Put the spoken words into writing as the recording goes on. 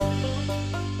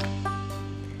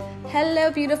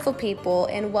Hello, beautiful people,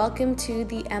 and welcome to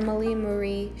the Emily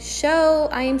Marie Show.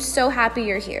 I am so happy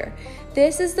you're here.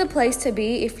 This is the place to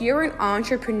be if you're an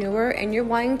entrepreneur and you're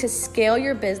wanting to scale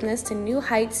your business to new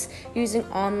heights using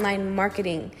online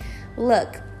marketing.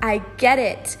 Look, I get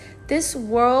it. This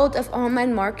world of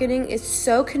online marketing is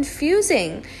so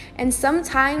confusing, and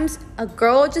sometimes a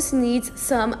girl just needs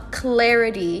some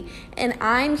clarity, and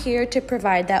I'm here to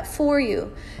provide that for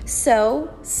you.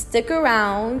 So stick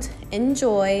around,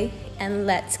 enjoy, and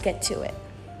let's get to it.